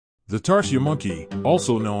The Tarsier monkey,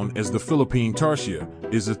 also known as the Philippine Tarsier,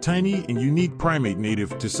 is a tiny and unique primate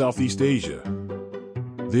native to Southeast Asia.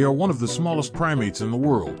 They are one of the smallest primates in the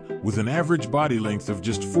world, with an average body length of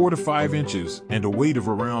just 4 to 5 inches and a weight of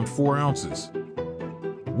around 4 ounces.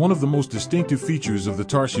 One of the most distinctive features of the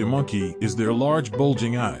Tarsier monkey is their large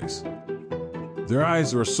bulging eyes. Their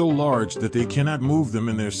eyes are so large that they cannot move them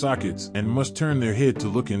in their sockets and must turn their head to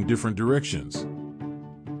look in different directions.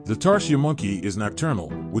 The Tarsier monkey is nocturnal,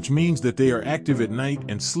 which means that they are active at night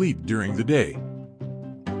and sleep during the day.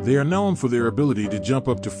 They are known for their ability to jump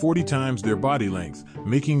up to 40 times their body length,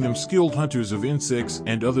 making them skilled hunters of insects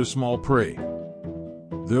and other small prey.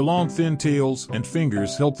 Their long thin tails and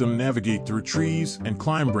fingers help them navigate through trees and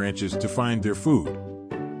climb branches to find their food.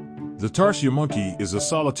 The Tarsier monkey is a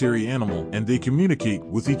solitary animal, and they communicate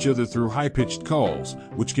with each other through high-pitched calls,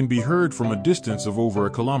 which can be heard from a distance of over a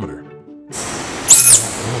kilometer.